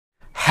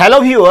Hello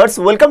viewers,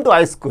 welcome to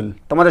আইস্কুল।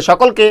 তোমাদের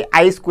সকলকে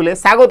আইস্কুলে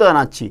স্বাগত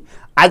জানাচ্ছি।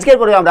 আজকের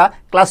পরে আমরা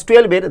ক্লাস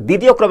 12-এর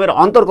দ্বিতীয় ক্রমের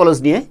অন্তর্কলজ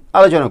নিয়ে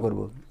আলোচনা করব।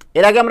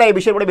 এর আগে আমরা এই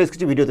বিষয়ের উপরে বেশ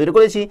কিছু ভিডিও তৈরি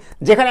করেছি,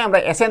 যেখানে আমরা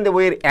SN Dey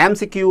বইয়ের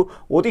MCQ,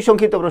 অতি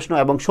সংক্ষিপ্ত প্রশ্ন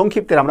এবং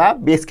সংক্ষিপ্তের আমরা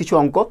বেশ কিছু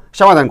অঙ্ক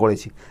সমাধান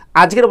করেছি।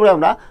 আজকের পরে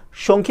আমরা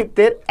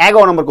সংক্ষিপ্তের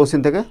 11 নম্বর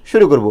কোশ্চেন থেকে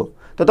শুরু করব।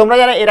 তো তোমরা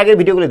যারা এর আগের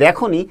ভিডিওগুলি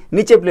দেখোনি,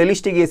 নিচে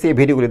প্লেলিস্টে গিয়ে সেই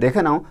ভিডিওগুলি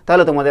দেখে নাও,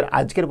 তাহলে তোমাদের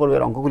আজকের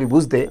পর্বের অঙ্কগুলি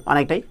বুঝতে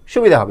অনেকটাই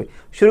সুবিধা হবে।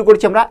 শুরু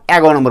করছি আমরা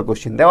 11 নম্বর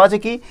কোশ্চেন। দেওয়া আছে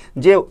কি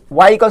যে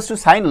y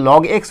 = sin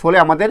log x হলে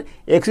আমাদের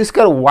x²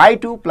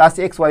 y2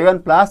 + xy1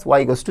 +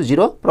 y =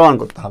 0 প্রমাণ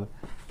করতে হবে।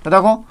 তো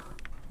দেখো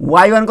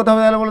y1 কত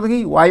হবে তাহলে বলো দেখি।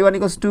 y1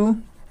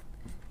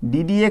 =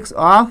 ddx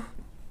of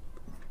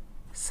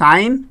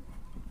sin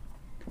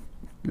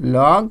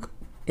log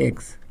x।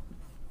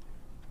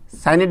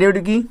 সাইনের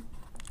ডেরিভেটিভ কি?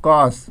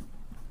 cos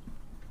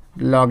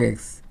log x।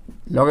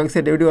 log x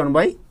এর ডেরিভেটিভ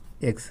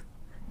 1/x।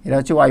 এটা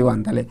হচ্ছে y1।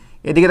 তাহলে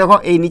এদিকে দেখো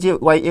এই নিচে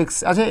yx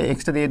আছে,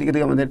 xটা দিয়ে এদিকে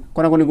আমাদের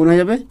কোনাকুনি গুণ হয়ে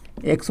যাবে।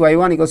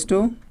 xy1 =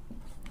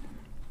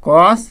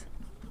 cos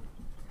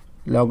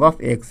log of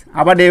x।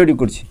 আবার ডেরিভেটিভ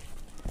করছি,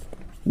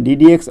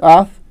 ddx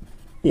of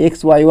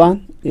xy1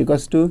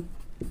 =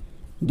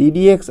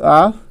 ddx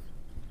of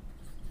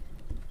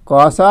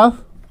cos of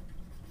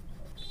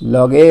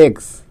log x।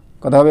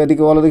 কত হবে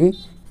এদিকে বলো দেখি।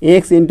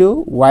 x ×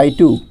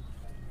 y2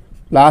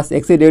 প্লাস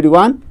x এর ডেরিভেটিভ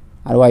 1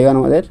 আর y1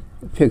 আমাদের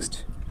ফিক্সড।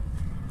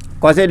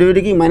 cos এর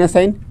ডেরিভেটিভ কি?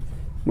 -sin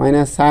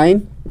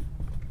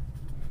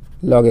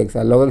log x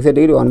আর log x এর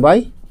ডেরিভেটিভ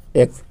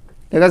 1/x।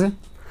 ঠিক আছে,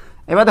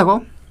 এবার দেখো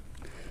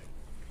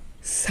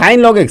sin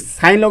log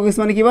x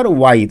মানে কি? এবার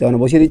y, তাহলে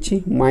বসিয়ে দিচ্ছি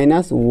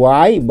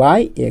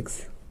 -y/x,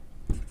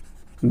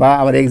 বা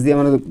আবার x দিয়ে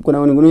আমাদের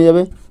কোনাকুনি গুণ হয়ে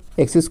যাবে।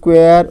 x²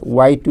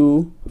 y2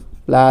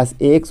 plus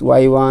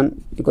xy1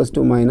 =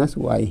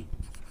 -y,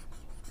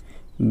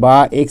 বা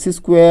x²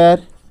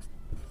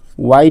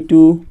 y2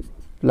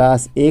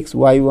 plus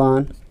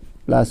xy1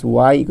 plus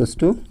y =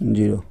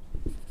 0।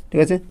 ঠিক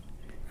আছে,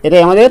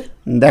 এটাই আমাদের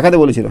দেখাতে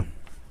বলেছিল।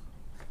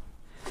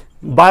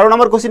 12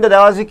 নম্বর কোশ্চেনটা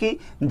দেওয়া আছে কি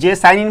যে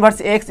sin inverse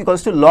x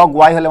 = log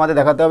y হলে আমাদের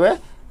দেখাতে হবে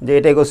যে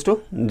এটা =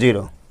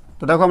 0।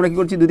 তো দেখো আমরা কী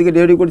করছি, দুদিকে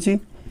ডেরিভেটিভ করছি।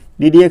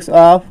 ddx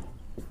of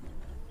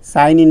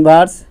sin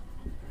inverse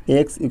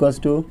x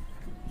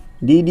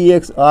 =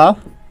 ddx of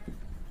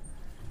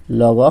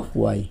log of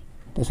y।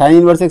 তো sin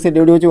ইনভার্স x এর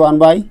ডেরিভেটিভ হচ্ছে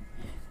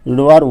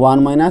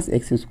 1/1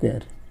 - x²।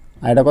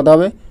 আর এটা কত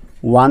হবে?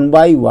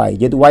 1/y,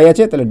 যেহেতু y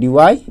আছে তাহলে dy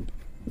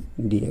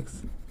dx।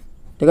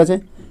 ঠিক আছে,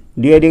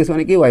 dy dx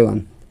মানে কি? y1।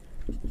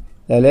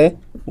 তাহলে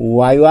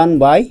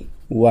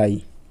y1/y,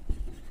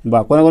 বা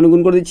কোনাকুনি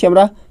গুণ করে দিচ্ছি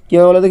আমরা।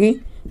 কীভাবে বলো দেখি।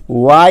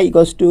 y =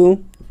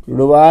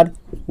 √1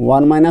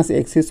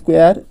 - x²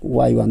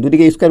 y1,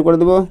 দুদিকে স্কোয়ার করে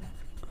দেবো,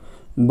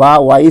 বা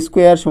y²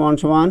 =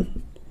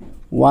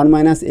 1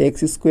 -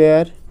 x²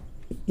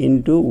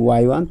 ×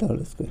 y1 whole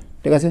square.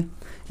 ঠিক আছে,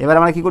 এবার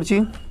আমরা কী করছি,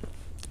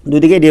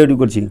 দুদিকে ডেরিভেটিভ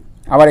করছি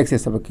আবার x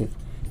এর সাপেক্ষে।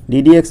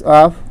 ddx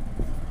of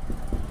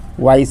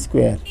y²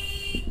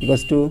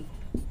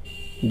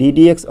 =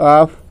 ddx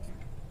of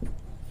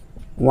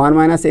 1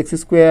 - x²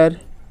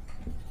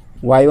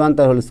 y1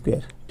 whole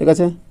square. ঠিক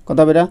আছে, কত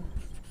হবে এটা?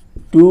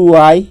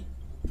 2y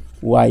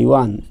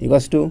y1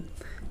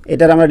 =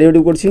 এটার আমরা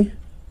ডেরিভেটিভ করছি,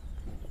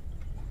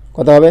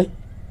 কত হবে?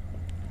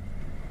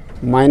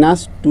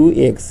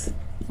 -2x,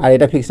 আর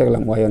এটা ফিক্স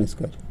রাখলাম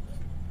y1²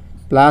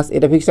 প্লাস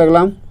এটা ফিক্স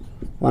রাখলাম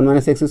 1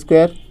 -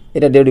 x²,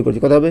 এটা ডেরিভেটিভ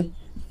করছি, কত হবে?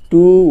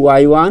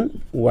 2y1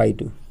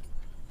 y2।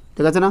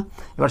 ঠিক আছে না?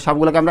 এবার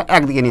সবগুলোকে আমরা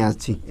একদিকে নিয়ে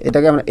আসছি,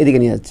 এটাকে আমরা এদিকে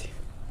নিয়ে যাচ্ছি।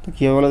 তো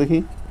কী হবে বলো দেখি।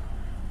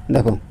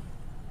 দেখো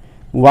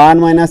 1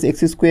 -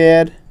 x²,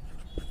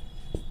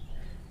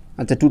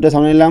 আচ্ছা 2টা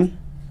সামনে নিলাম,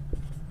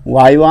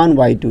 y1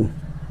 y2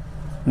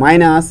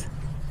 minus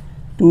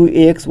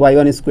 2x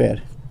y1²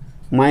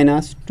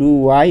 minus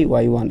 2y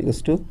y1 =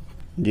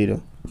 0।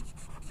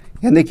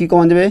 এখান থেকে কী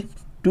কমন যাবে?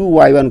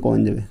 2y1 কমন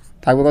যাবে,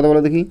 থাকবে কত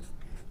বলো দেখি।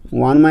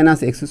 1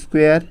 -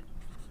 x²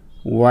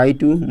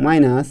 y2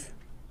 minus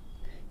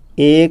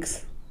x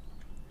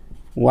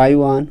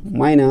y1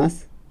 minus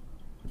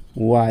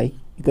y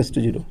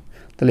 = 0।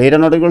 তাহলে এটা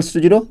নট ইকুয়ালস টু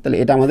 0, তাহলে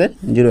এটা আমাদের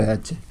 0 হয়ে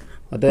যাচ্ছে।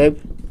 অতএব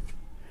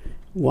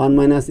 1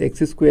 - x²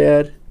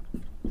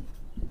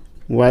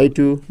 y2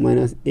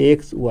 minus x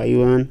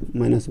y1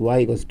 minus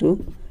y =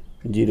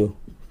 0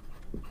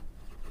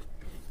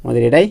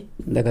 আমাদের এটাই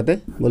দেখাতে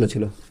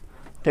বলেছিল।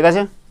 ঠিক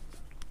আছে,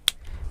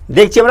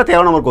 দেখছি আমরা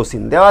 13 নম্বর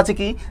কোশ্চেন। দেওয়া আছে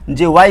কি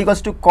যে y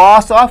 =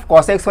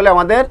 cos x হলে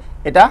আমাদের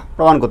এটা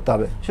প্রমাণ করতে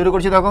হবে। শুরু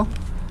করছি, দেখো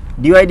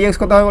dy dx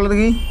কত হবে বলো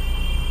দেখি।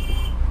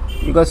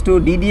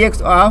 = ddx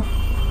of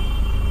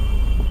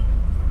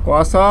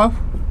cos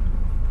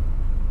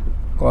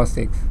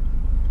x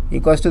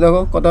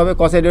দেখো কত হবে?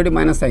 cos এর derivative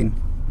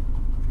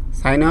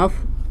 -sin of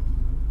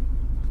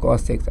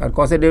cos x, R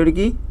cos এর ডেরিভেটিভ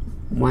কি?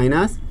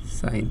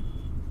 -sin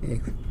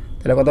x।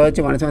 তাহলে কত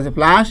হচ্ছে? Minus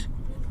plus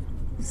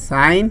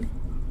sin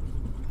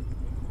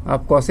of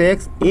cos x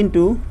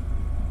into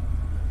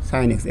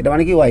sin x, এটা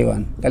মানে কি?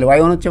 y1। তাহলে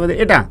y1 হচ্ছে আমাদের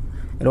এটা,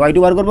 আর y2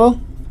 বার করবো।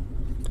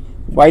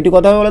 y2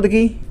 কত হবে বলো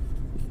দেখি।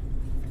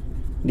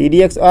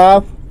 ddx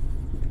of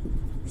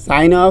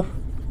sin of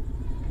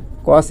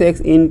cos x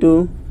into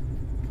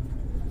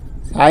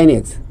sine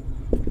x.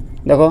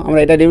 দেখো আমরা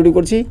এটা ডেরিভেটিভ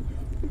করছি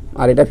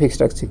আর এটা ফিক্সড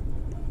রাখছি।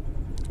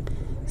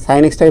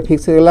 সাইন এক্সটাকে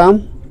ফিক্স করলাম,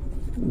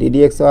 DD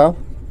x of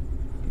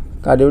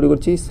car derivative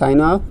করছি sign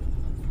of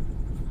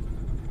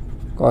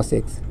cos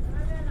x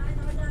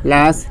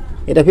plus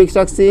এটা ফিক্সড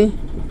রাখছি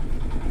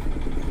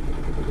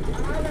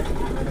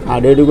আর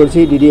ডেরিভেটিভ করছি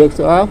DD x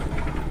of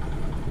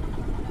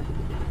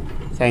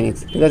sine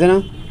x. ঠিক আছে না?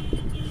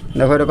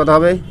 দেখো এটা কত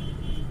হবে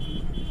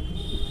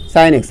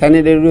সাইন এক্স,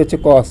 সাইনের ডেরিভেটিভ হচ্ছে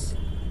কস,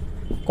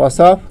 cos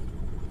of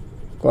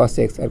cos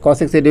x R cos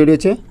x এর ডেরিভেটিভ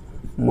হচ্ছে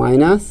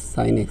মাইনাস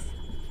সাইন এক্স।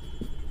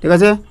 ঠিক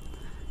আছে?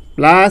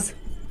 Plus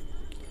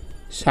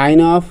sign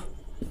of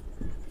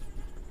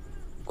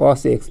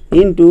cos x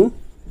into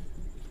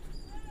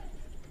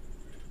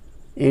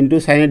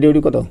সাইনের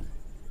ডেরিভেটিভ কত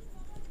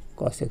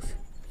cos x।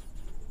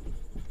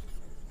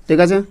 ঠিক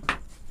আছে?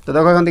 তো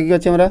দেখো এখান থেকে কী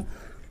হচ্ছে আমরা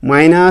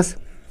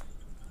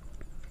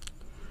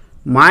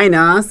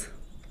minus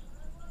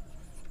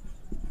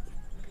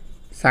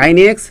sine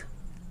x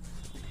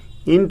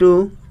into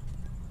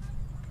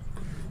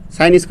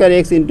sine square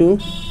x into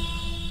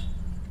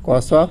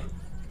cos of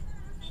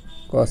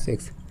cos x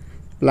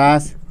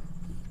plus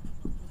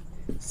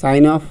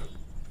sign of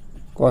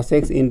cos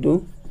x into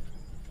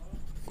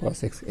cos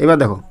x। এবার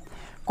দেখো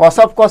cos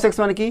অফ cos x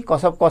মানে কি?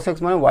 cos অফ cos x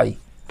মানে y,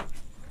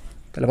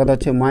 তাহলে কথা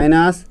হচ্ছে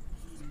minus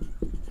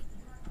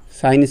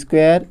sine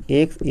square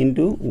x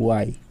into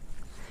Y.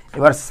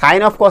 এবার sign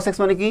of cos x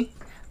মানে কি?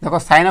 দেখো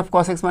সাইন অফ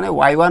cos x মানে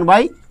y1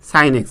 বাই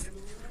সাইন এক্স,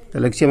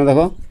 তাহলে লিখছি আমরা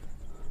দেখো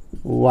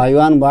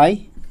y1 by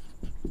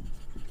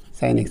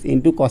sine x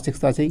into cos x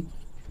তো আছেই।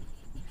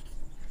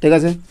 ঠিক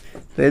আছে?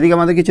 তো এদিকে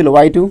আমাদের কী ছিল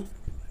y2,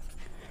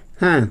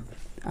 হ্যাঁ,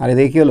 আর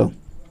এদিকে কী হলো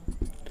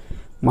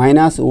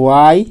minus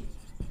Y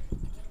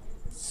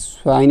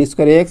sine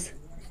square x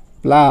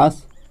plus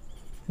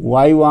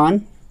y1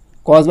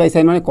 cos by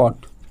sine মানে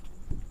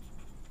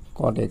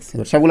cot এক্স।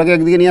 এবার সবগুলোকে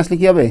একদিকে নিয়ে আসলে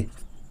কী হবে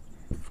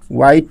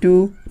y2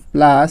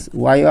 plus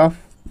y of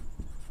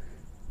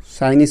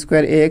sine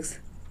square x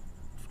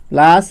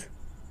plus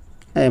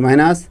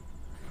minus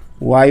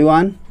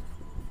y1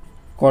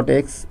 cot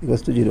x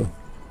equals to 0,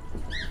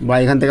 বা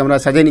এখান থেকে আমরা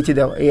সাজিয়ে নিচ্ছি,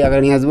 দাও এই আগে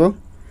নিয়ে আসবো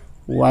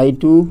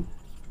y2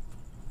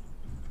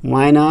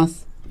 minus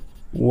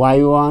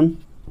y1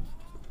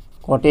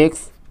 cot x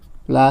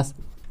plus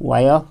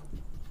y of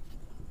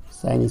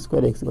sine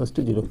square x equals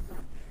to 0।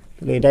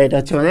 তাহলে এটা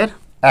হচ্ছে আমাদের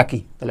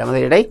একই, তাহলে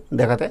আমাদের এটাই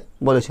দেখাতে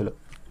বলেছিল।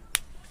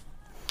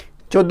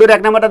 14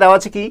 এক নাম্বারটা দেওয়া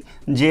আছে কি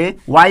যে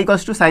y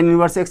equals to sign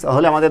inverse x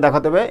হলে আমাদের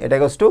দেখাতে হবে এটা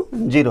ইকুয়ালস টু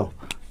 0।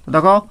 তো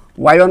দেখো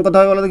y1 কত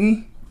হবে বলো দেখি,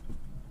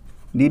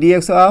 DD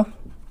x of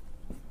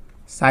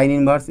sign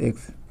inverse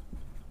x.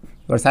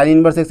 এবার সাইন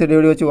ইনভার্স এক্সের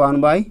ডেরিভেটিভ হচ্ছে 1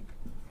 by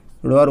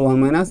root over 1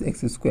 minus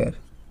x square,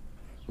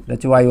 এটা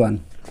হচ্ছে y1।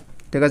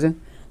 ঠিক আছে?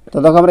 তো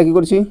দেখো আমরা কী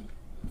করছি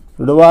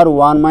root over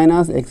 1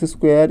 minus x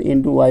square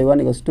into y1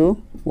 equals to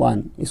 1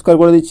 square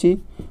করে দিচ্ছি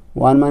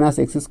 1 minus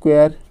x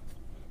square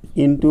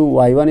into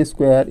y1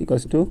 square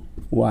equals to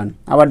 1,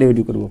 আবার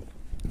ডেরিভেটিভ করবো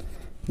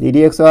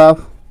DD x of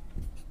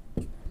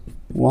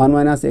 1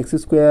 minus x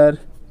square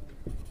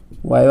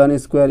y1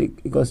 square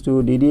equals to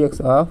DD x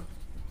of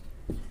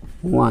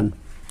 1,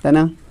 তাই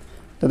না?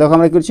 তো দেখো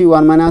আমরা কী করছি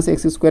 1 মাইনাস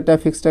এক্স স্কোয়ারটা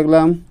ফিক্সড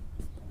রাখলাম,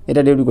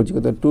 এটা ডেরিভেটিভ করছি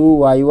কত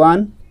 2y1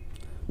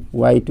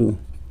 y2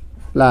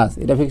 প্লাস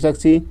এটা ফিক্সড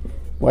রাখছি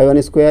y1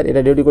 স্কোয়ার, এটা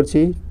ডেরিভেটিভ করছি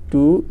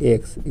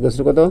 2x ইকুয়ালস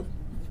টু কত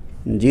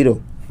 0।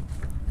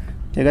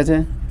 ঠিক আছে?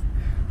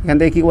 এখান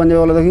থেকে কী কমন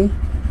যাবে বলো দেখি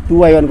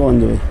 2y1 কমন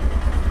যাবে,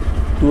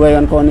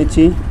 2y1 কমন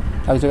নিচ্ছি,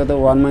 থাকছে কত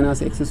 1 minus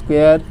x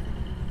square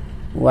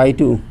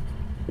y2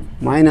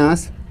 minus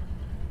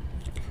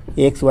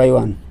x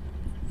y1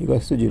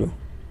 equals to 0,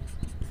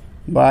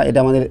 বা এটা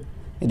আমাদের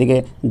এদিকে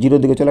 0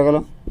 দিকে চলে গেল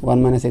 1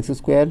 minus x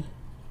square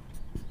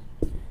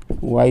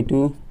y2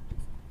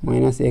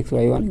 minus x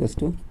y1 equals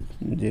to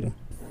 0,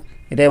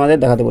 এটাই আমাদের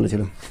দেখাতে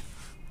বলেছিল।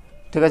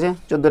 ঠিক আছে?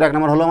 14 এক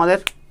নম্বর হলো আমাদের।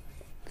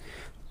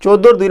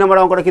 14 2 নম্বর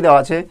অঙ্কটা কী দেওয়া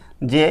আছে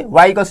যে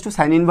y equals to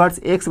sign inverse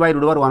x by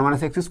root over 1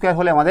 minus x square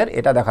হলে আমাদের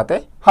এটা দেখাতে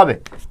হবে।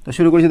 তো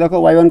শুরু করছি, দেখো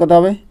y1 কত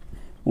হবে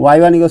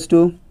y1 equals to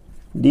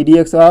DD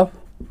x of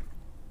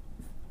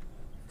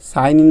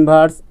sign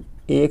inverse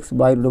x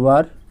by root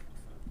over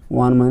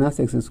 1 minus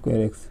x square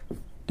x.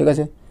 ঠিক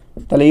আছে?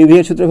 তাহলে ইউভি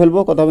এর সূত্রে ফেলবো,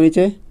 কত হবে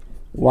নিচে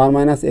 1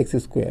 মাইনাস এক্স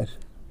স্কোয়ার,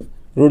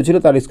 রুট ছিল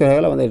তার স্কোয়ার হয়ে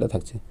গেল, আমাদের এটা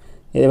থাকছে।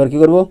 এবার কী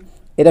করবো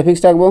এটা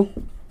ফিক্সড রাখবো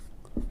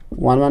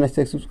 1 মাইনাস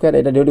এক্স স্কোয়ার,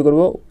 এটা ডিভাইড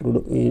করবো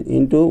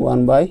into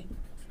 1 by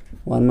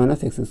 1 minus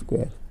x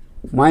square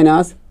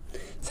minus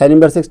sine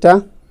inverse extra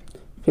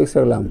fix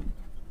রাখলাম,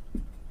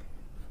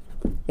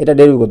 এটা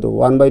ডেরিভ করতো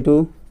 1/2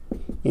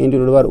 into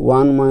root over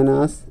 1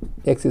 minus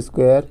x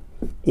square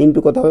into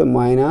কত হবে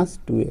মাইনাস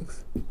 2x।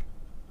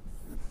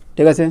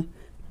 ঠিক আছে?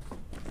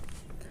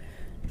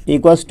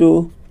 Equals to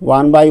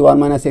 1/1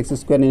 minus x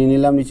square নিয়ে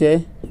নিলাম নিচে,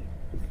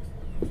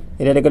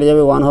 এটা কেটে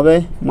যাবে 1 হবে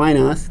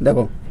মাইনাস,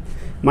 দেখো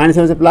মাইনাস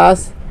হচ্ছে প্লাস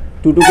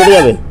 2 কেটে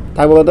যাবে,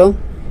 থাকবে কত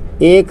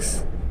x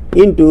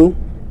into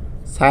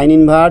sign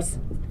inverse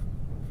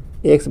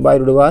x by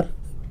root over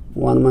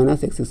 1 minus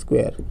x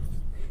square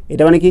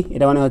এটা মানে কি,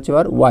 এটা মানে হচ্ছে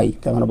আবার ওয়াই,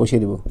 তা আমরা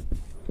বসিয়ে দেবো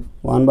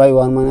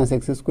 1/1 minus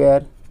x square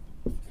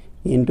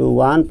into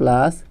 1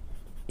 plus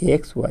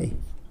x Y.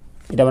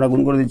 এটা আমরা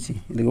গুণ করে দিচ্ছি,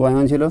 এদিকে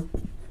y1 ছিল,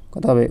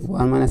 কত হবে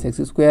 1 minus x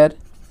square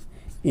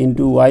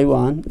into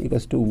y1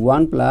 equals to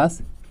 1 plus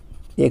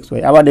x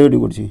Y. আবার ডেরিভেটিভ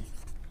করছি,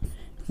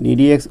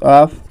 ddx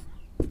of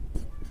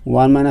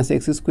 1 minus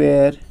x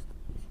square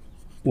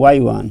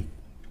y1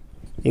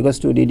 equals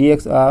to ddx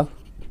of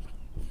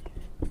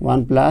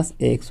 1 plus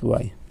x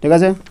Y. ঠিক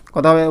আছে,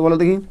 কত হবে বলো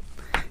দেখি।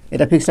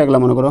 এটা ফিক্স রাখলাম,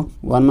 মনে করো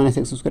 1 মাইনাস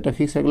এক্স স্কোয়ারটা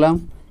ফিক্স রাখলাম,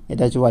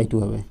 এটা হচ্ছে y2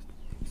 হবে,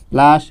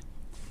 প্লাস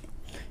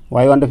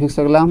y1টা ফিক্স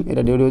রাখলাম,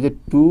 এটা ডেরিভেটিভ হচ্ছে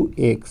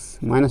 2x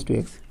minus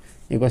 2x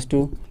equals to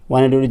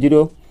 1 এর ডেরিভেটিভ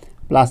 0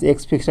 প্লাস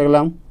এক্স ফিক্স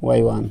রাখলাম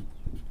y1,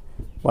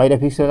 ওয়াইটা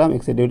ফিক্স রাখলাম,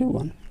 এক্সের ডেরিভেটিভ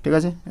 1। ঠিক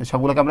আছে,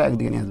 সবগুলোকে আমরা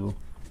একদিকে নিয়ে আসবো।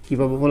 কী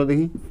পাবো বলো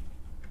দেখি,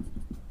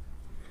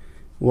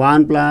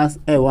 1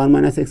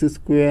 minus x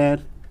square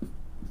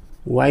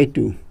y2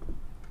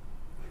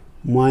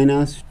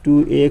 minus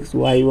 2x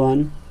y1,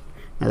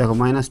 দেখো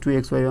minus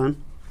 2x y1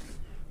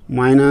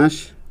 minus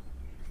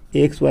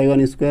x y1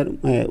 square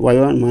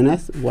y1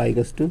 minus y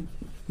equals to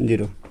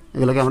 0।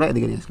 এগুলোকে আমরা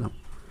এদিকে নিয়ে আসলাম।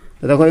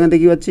 তো দেখো এখান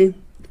থেকে কী পাচ্ছি,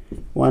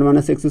 1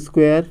 minus x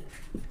square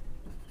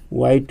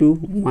y2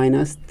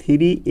 minus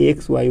 3x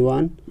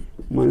y1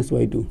 minus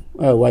y2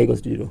 y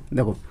equals to 0।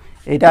 দেখো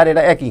এইটা আর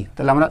এটা একই,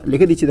 তাহলে আমরা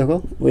লিখে দিচ্ছি, দেখো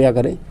ওই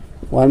আকারে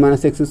 1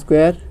 minus x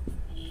square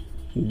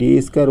D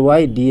square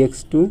Y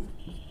dx2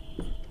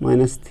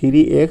 minus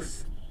 3x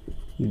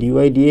dy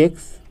dx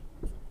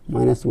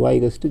minus y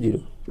equals to 0।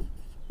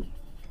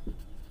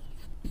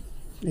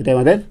 এটা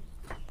আমাদের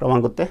প্রমাণ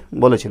করতে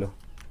বলেছিল।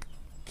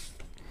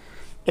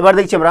 এবার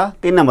দেখছি আমরা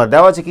 3 নম্বর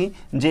দেওয়া আছে কি,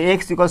 যে x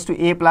equals to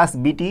a plus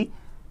বিটি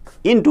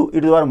into E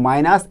to the power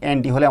minus N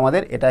T হলে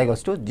আমাদের এটা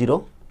ইকুয়ালস টু 0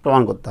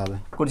 প্রমাণ করতে হবে।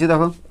 করছি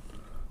দেখো,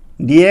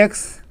 dx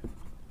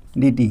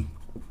dt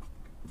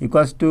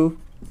equals to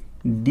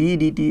D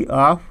DT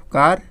of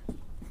car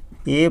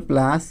a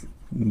plus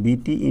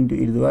বিটি into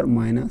E to the power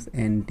minus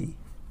N T.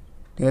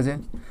 ঠিক আছে,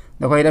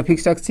 দেখো এটা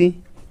ফিক্স রাখছি,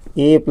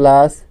 a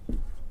প্লাস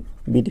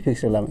বিটি ফিক্স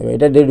রাখলাম। এবার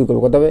এটা ডেরিভেটিভ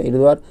করবো, কত হবে ই to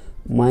the power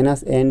minus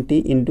N T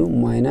into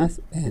minus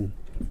N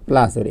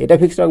plus, এবার এটা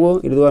ফিক্স রাখবো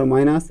ই to the power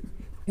minus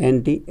N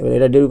T. এবার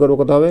এটা ডেরিভেটিভ করবো,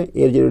 কত হবে,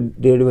 এর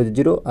ডেরিভেটিভ হচ্ছে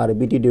 0 আর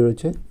বিটি ডেরিভেটিভ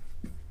হচ্ছে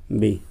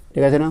বি।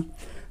 ঠিক আছে না,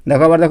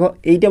 দেখো আবার দেখো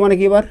এইটা মানে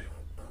কি, এবার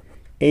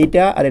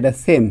এইটা আর এটা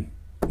সেম,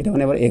 এটা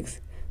মানে এবার এক্স,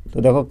 তো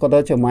দেখো কত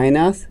হচ্ছে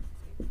minus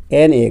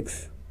N x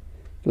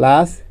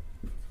plus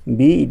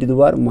B E to the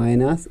power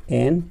minus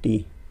N T.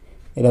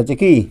 এটা হচ্ছে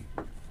কি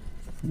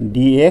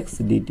ডিএক্স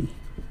ডিটি,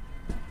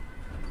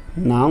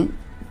 নাম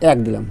 1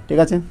 দিলাম। ঠিক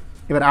আছে,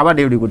 এবার আবার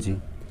ডেরিভেটিভ করছি,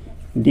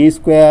 D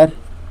square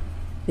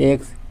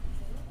x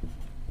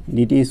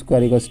DT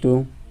square equals to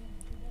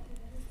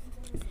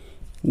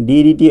D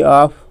DT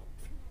of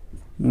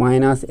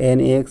minus N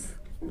x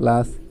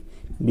plus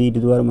B to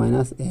the power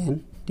minus N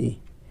T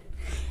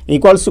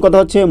equals to কত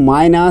হচ্ছে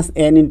minus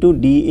N into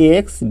D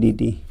x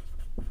DT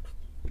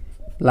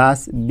plus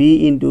B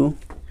into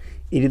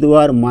E to the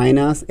power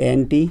minus N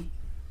T,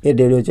 এর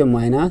derivative হচ্ছে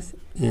minus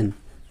N.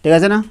 ঠিক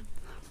আছে না,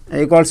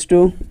 equals to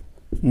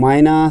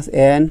minus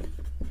N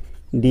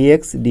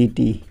dx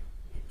DT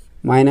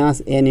minus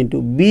N into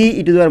B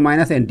E to the power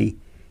minus N T,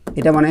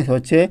 এটা মানে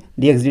হচ্ছে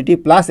dx DT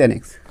plus N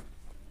x,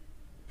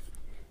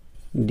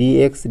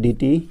 dx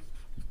DT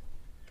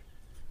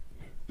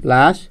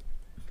plus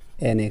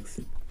N x.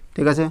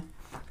 ঠিক আছে,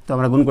 তো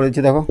আমরা গুণ করে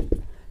দিচ্ছি, দেখো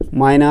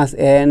minus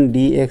N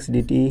dx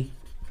DT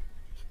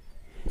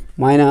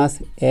minus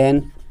N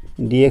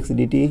dx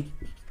DT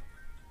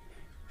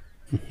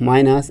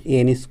minus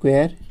N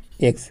square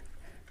x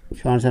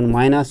সমান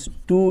minus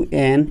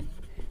 2n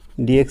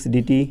dx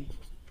DT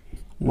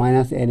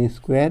minus N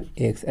square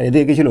x. আর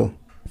এদিকে কী ছিল,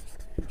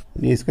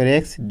 D square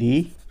x D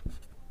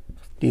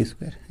T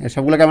square. এর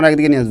সবগুলোকে আমরা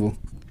একদিকে নিয়ে আসবো,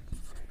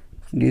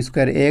 D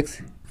square x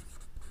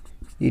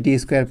DT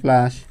square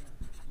plus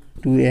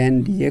 2n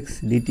dx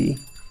DT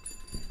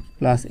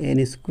plus N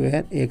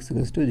square x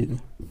equals to 0।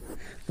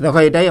 দেখো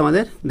এটাই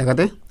আমাদের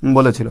দেখাতে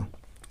বলেছিল।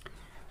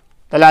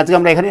 তাহলে আজকে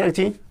আমরা এখানেই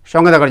রাখছি,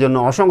 সঙ্গে থাকার জন্য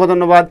অসংখ্য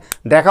ধন্যবাদ।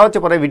 দেখা হচ্ছে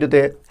পরের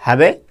ভিডিওতে। Have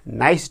a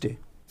nice day.